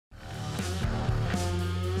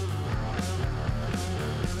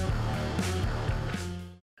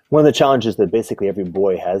One of the challenges that basically every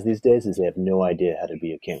boy has these days is they have no idea how to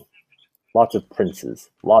be a king. Lots of princes,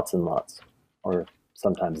 lots and lots, or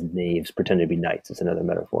sometimes knaves pretending to be knights is another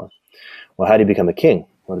metaphor. Well, how do you become a king?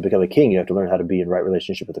 Well, to become a king, you have to learn how to be in right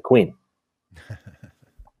relationship with the queen.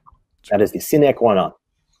 That is the sine qua non,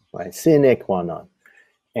 right? Sine qua non.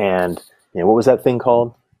 And what was that thing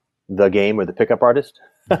called? The Game or the Pickup Artist?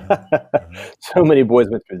 So many boys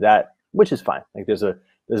went through that, which is fine. Like there's a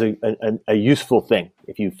useful thing.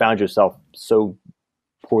 If you found yourself so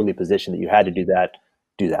poorly positioned that you had to do that,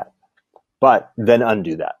 do that. But then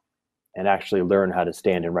undo that and actually learn how to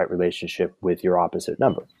stand in right relationship with your opposite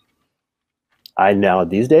number.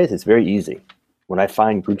 These days, it's very easy. When I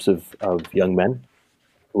find groups of young men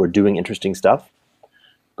who are doing interesting stuff,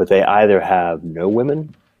 but they either have no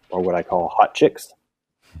women or what I call hot chicks,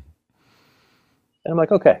 and I'm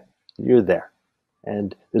like, okay, you're there.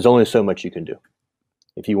 And there's only so much you can do.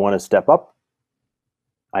 If you want to step up,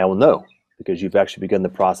 I will know, because you've actually begun the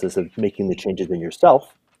process of making the changes in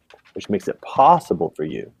yourself, which makes it possible for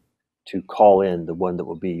you to call in the one that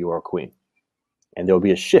will be your queen. And there will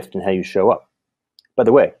be a shift in how you show up. By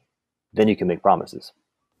the way, then you can make promises.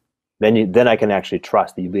 Then I can actually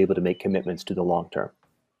trust that you'll be able to make commitments to the long term.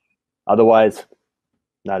 Otherwise,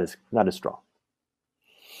 not as strong.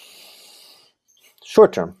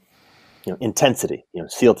 Short term, intensity,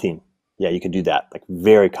 SEAL team. Yeah, you can do that, like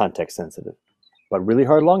very context sensitive. But really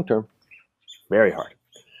hard long term, very hard.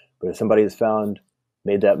 But if somebody has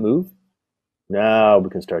made that move, now we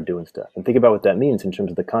can start doing stuff. And think about what that means in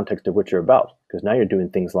terms of the context of what you're about. Because now you're doing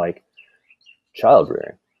things like child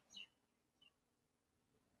rearing.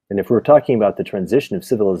 And if we're talking about the transition of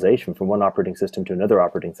civilization from one operating system to another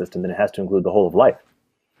operating system, then it has to include the whole of life.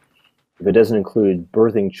 If it doesn't include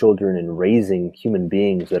birthing children and raising human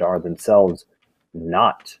beings that are themselves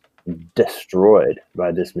not destroyed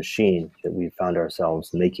by this machine that we found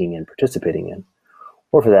ourselves making and participating in,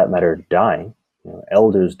 or for that matter, dying,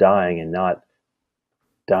 elders dying and not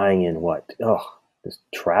dying in what? Oh, this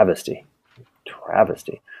travesty.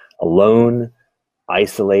 Alone,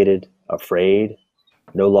 isolated, afraid,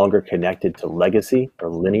 no longer connected to legacy or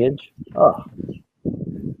lineage. Oh,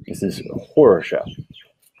 this is a horror show.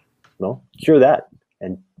 Well, cure that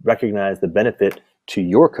and recognize the benefit to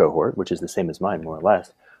your cohort, which is the same as mine, more or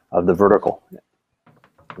less, of the vertical.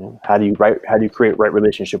 How do you create right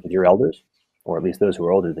relationship with your elders, or at least those who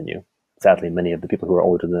are older than you? Sadly, many of the people who are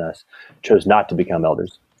older than us chose not to become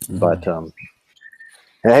elders. Mm-hmm. But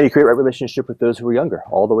and how do you create right relationship with those who are younger,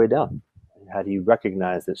 all the way down? How do you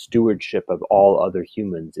recognize that stewardship of all other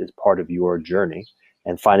humans is part of your journey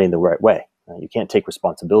and finding the right way? You can't take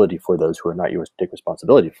responsibility for those who are not yours to take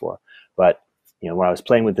responsibility for. But when I was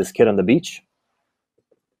playing with this kid on the beach,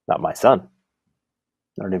 not my son,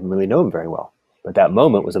 I don't even really know him very well, but that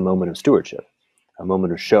moment was a moment of stewardship, a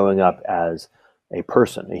moment of showing up as a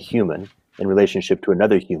person, a human, in relationship to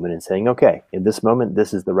another human and saying, okay, in this moment,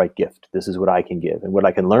 this is the right gift. This is what I can give. And what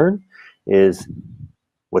I can learn is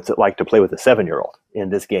what's it like to play with a 7-year-old in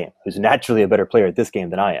this game, who's naturally a better player at this game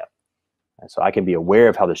than I am. And so I can be aware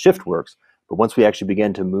of how the shift works. But once we actually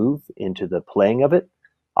began to move into the playing of it,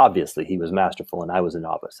 obviously he was masterful and I was a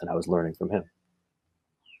novice and I was learning from him.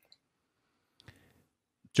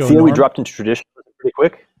 See how we dropped into traditionalism pretty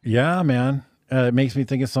quick? Yeah, man. It makes me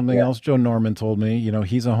think of something else Joe Norman told me.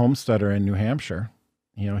 He's a homesteader in New Hampshire.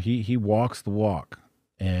 He walks the walk.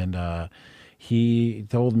 And he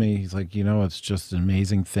told me, he's like, it's just an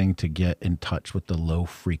amazing thing to get in touch with the low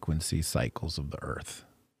frequency cycles of the earth,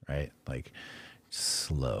 right? Like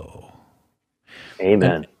slow.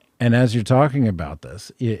 Amen. And as you're talking about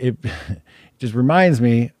this, it just reminds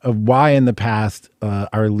me of why in the past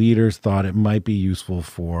our leaders thought it might be useful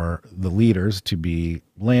for the leaders to be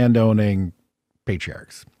landowning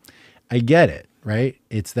patriarchs. I get it, right?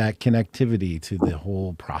 It's that connectivity to the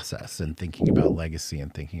whole process and thinking about legacy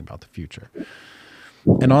and thinking about the future.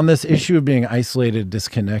 And on this issue of being isolated,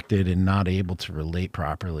 disconnected, and not able to relate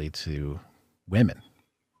properly to women,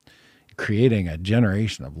 creating a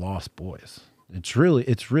generation of lost boys. It's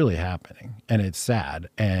really happening, and it's sad,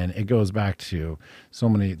 and it goes back to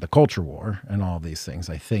the culture war and all these things,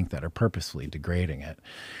 I think, that are purposefully degrading it.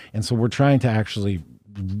 And so we're trying to actually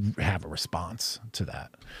have a response to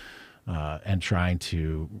that, and trying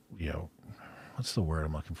to, what's the word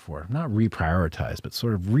I'm looking for? Not reprioritize, but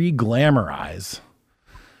sort of re-glamorize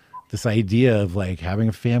this idea of like having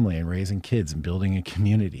a family and raising kids and building a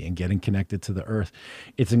community and getting connected to the earth.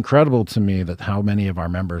 It's incredible to me that how many of our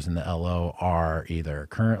members in the LO are either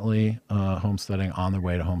currently homesteading, on their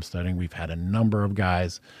way to homesteading. We've had a number of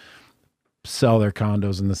guys sell their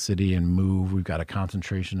condos in the city and move. We've got a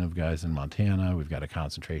concentration of guys in Montana. We've got a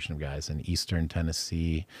concentration of guys in Eastern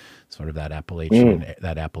Tennessee, sort of that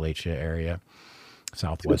Appalachia area,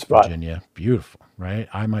 Southwest Virginia. Beautiful, right?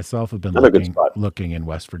 I myself have been looking in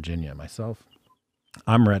West Virginia myself.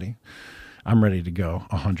 I'm ready. I'm ready to go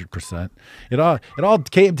 100%. It all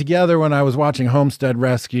came together when I was watching Homestead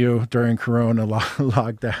Rescue during Corona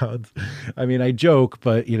lockdowns. I mean, I joke,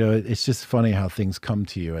 but it's just funny how things come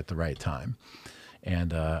to you at the right time.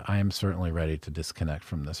 And I am certainly ready to disconnect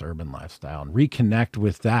from this urban lifestyle and reconnect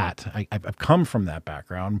with that. I've come from that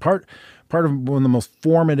background. Part of one of the most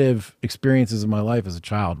formative experiences of my life as a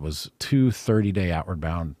child was 2 30-day outward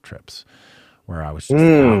bound trips where I was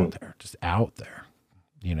just out there.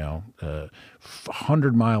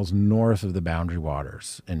 100 miles north of the Boundary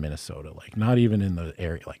Waters in Minnesota, like not even in the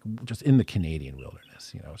area, like just in the Canadian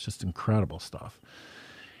wilderness. It's just incredible stuff.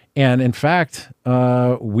 And in fact,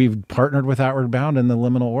 we've partnered with Outward Bound in the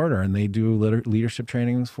Liminal Order, and they do leadership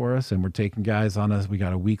trainings for us. And we're taking guys on we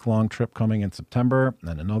got a week-long trip coming in September,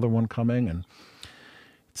 and another one coming. And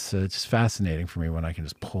it's just fascinating for me when I can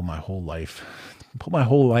just pull my whole life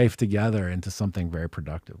together into something very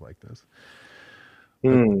productive like this.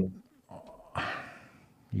 You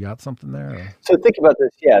got something there? Or? So think about this.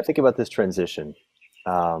 Yeah, think about this transition.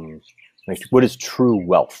 Like, what is true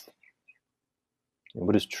wealth?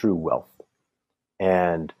 What is true wealth?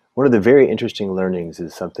 And one of the very interesting learnings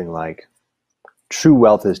is something like true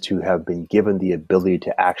wealth is to have been given the ability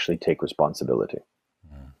to actually take responsibility.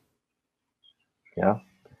 Yeah.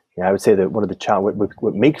 I would say that one of the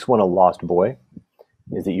what makes one a lost boy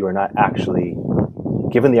is that you are not actually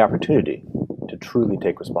given the opportunity to truly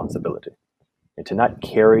take responsibility. And to not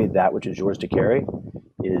carry that which is yours to carry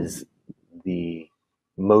is the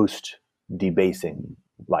most debasing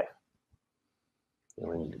life.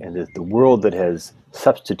 And the world that has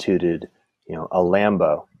substituted, a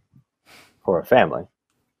Lambo for a family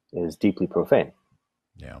is deeply profane.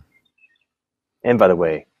 Yeah. And by the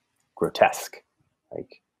way, grotesque.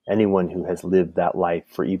 Like anyone who has lived that life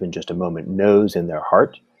for even just a moment knows in their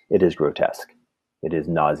heart it is grotesque. It is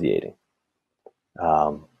nauseating.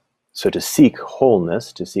 So to seek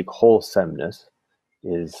wholeness, to seek wholesomeness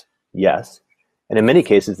is yes. And in many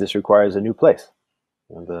cases, this requires a new place.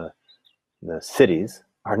 The cities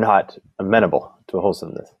are not amenable to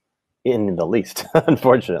wholesomeness in the least,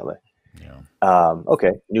 unfortunately. Yeah.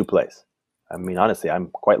 Okay, new place. I mean, honestly, I'm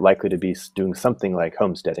quite likely to be doing something like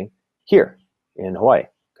homesteading here in Hawaii.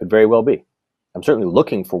 Could very well be. I'm certainly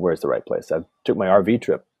looking for where's the right place. I took my RV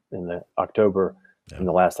trip in the October in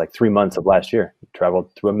the last 3 months of last year.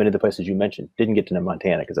 Traveled through many of the places you mentioned. Didn't get to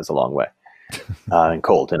Montana because that's a long way and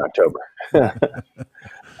cold in October.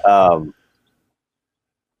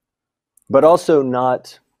 But also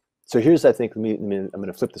not. So here's, I think, I'm going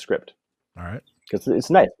to flip the script. All right. Because it's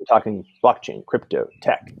nice. We're talking blockchain, crypto,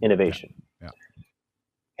 tech, innovation. Yeah.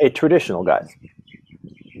 Hey, traditional guys.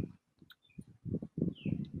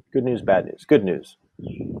 Good news, bad news. Good news.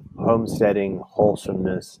 Homesteading,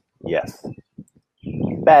 wholesomeness, yes.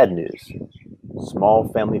 Bad news. Small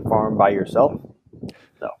family farm by yourself?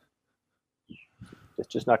 No. It's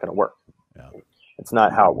just not going to work. Yeah. It's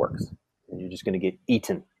not how it works. You're just going to get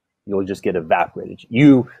eaten. You'll just get evaporated.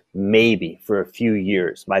 You maybe for a few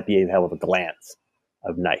years might be able to have a glance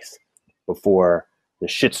of nice before the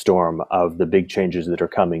shitstorm of the big changes that are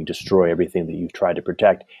coming destroy everything that you've tried to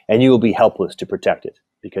protect, and you will be helpless to protect it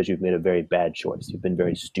because you've made a very bad choice. You've been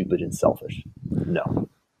very stupid and selfish. No.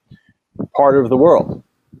 Part of the world,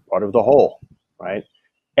 part of the whole, right?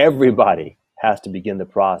 Everybody has to begin the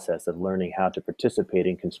process of learning how to participate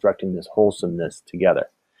in constructing this wholesomeness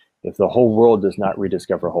together. If the whole world does not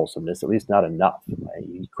rediscover wholesomeness, at least not enough,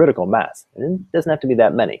 right? Critical mass. And it doesn't have to be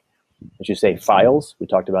that many. As you say, files, we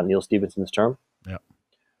talked about Neil Stephenson's term. Yeah.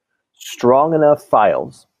 Strong enough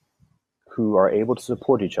files who are able to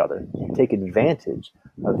support each other and take advantage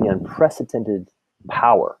of the unprecedented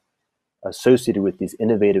power associated with these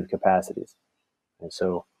innovative capacities. And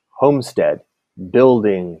so Homestead,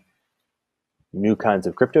 building new kinds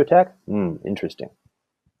of crypto tech, interesting.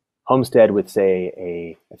 Homestead with,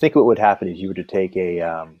 say, I think what would happen is you were to take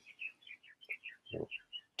a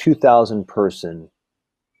 2,000 person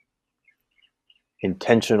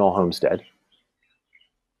intentional homestead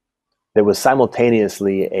that was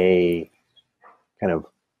simultaneously a kind of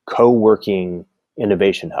co-working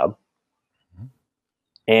innovation hub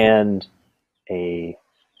and a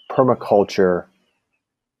permaculture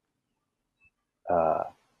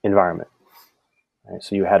environment. Right?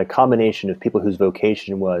 So you had a combination of people whose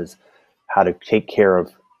vocation was how to take care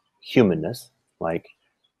of humanness, like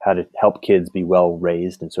how to help kids be well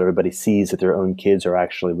raised. And so everybody sees that their own kids are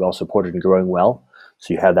actually well supported and growing well.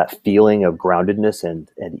 So you have that feeling of groundedness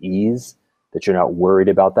and ease, that you're not worried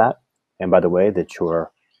about that. And by the way, that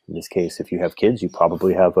you're, in this case, if you have kids, you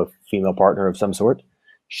probably have a female partner of some sort.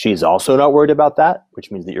 She's also not worried about that, which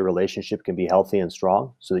means that your relationship can be healthy and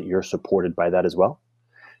strong so that you're supported by that as well.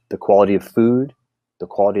 The quality of food, the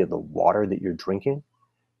quality of the water that you're drinking,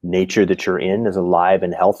 nature that you're in is alive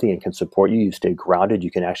and healthy and can support you. You stay grounded.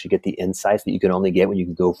 You can actually get the insights that you can only get when you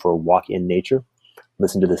can go for a walk in nature.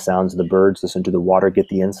 Listen to the sounds of the birds, listen to the water, get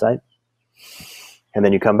the insight. And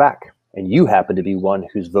then you come back. And you happen to be one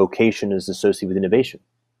whose vocation is associated with innovation.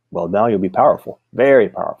 Well, now you'll be powerful, very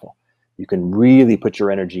powerful. You can really put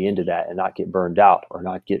your energy into that and not get burned out or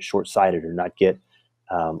not get short-sighted or not get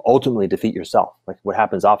ultimately defeat yourself. Like what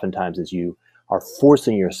happens oftentimes is you are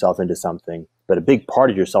forcing yourself into something, but a big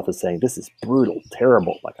part of yourself is saying, this is brutal,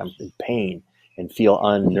 terrible, like I'm in pain and feel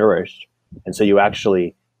unnourished. And so you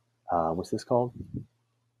actually, what's this called?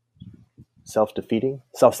 Self-defeating?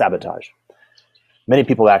 Self-sabotage. Many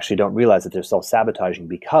people actually don't realize that they're self-sabotaging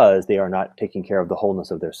because they are not taking care of the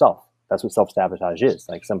wholeness of their self. That's what self-sabotage is.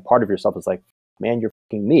 Like some part of yourself is like, man, you're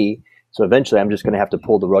fucking me. So eventually I'm just going to have to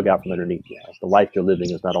pull the rug out from underneath you. The life you're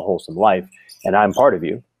living is not a wholesome life. And I'm part of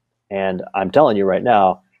you. And I'm telling you right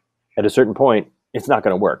now, at a certain point, it's not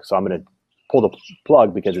going to work. So I'm going to pull the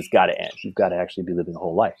plug because it's got to end. You've got to actually be living a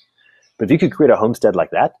whole life. But if you could create a homestead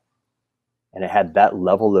like that, and it had that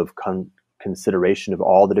level of consideration of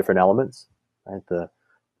all the different elements, right?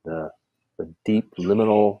 The deep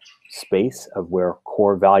liminal space of where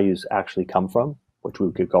core values actually come from, which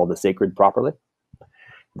we could call the sacred properly,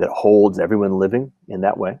 that holds everyone living in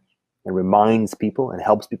that way and reminds people and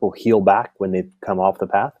helps people heal back when they come off the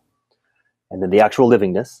path. And then the actual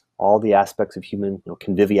livingness, all the aspects of human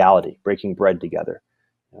conviviality, breaking bread together,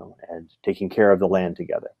 and taking care of the land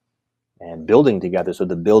together and building together. So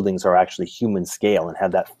the buildings are actually human scale and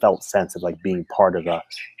have that felt sense of like being part of a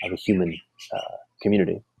human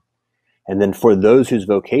community. And then for those whose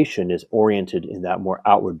vocation is oriented in that more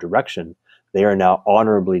outward direction, they are now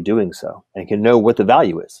honorably doing so and can know what the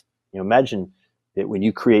value is. Imagine that when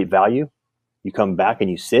you create value, you come back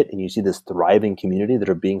and you sit and you see this thriving community that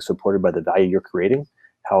are being supported by the value you're creating,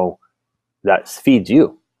 how that feeds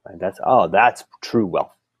you. Right? That's true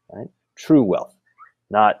wealth, right? True wealth,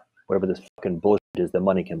 not whatever this fucking bullshit is that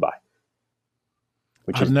money can buy.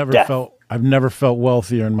 I've never felt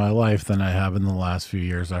wealthier in my life than I have in the last few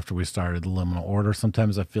years after we started the Liminal Order.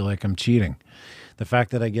 Sometimes I feel like I'm cheating. The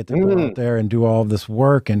fact that I get to go out there and do all of this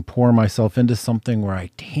work and pour myself into something where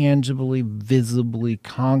I tangibly, visibly,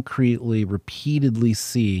 concretely, repeatedly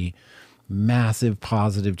see massive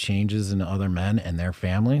positive changes in other men and their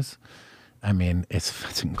families. I mean,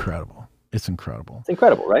 it's incredible. It's incredible. It's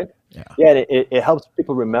incredible, right? Yeah. Yeah, and it helps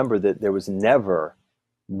people remember that there was never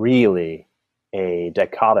really a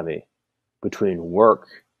dichotomy between work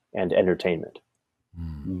and entertainment.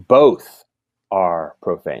 Both are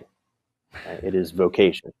profane. Right? It is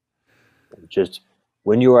vocation. Just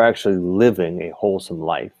when you are actually living a wholesome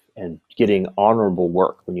life and getting honorable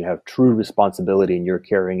work, when you have true responsibility and you're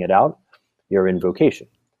carrying it out, you're in vocation.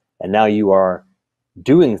 And now you are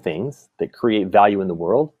doing things that create value in the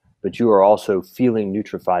world, but you are also feeling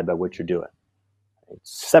nutrified by what you're doing.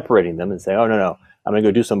 Separating them and saying, oh, no, I'm going to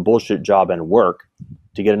go do some bullshit job and work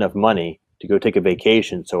to get enough money to go take a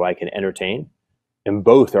vacation so I can entertain. And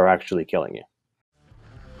both are actually killing you.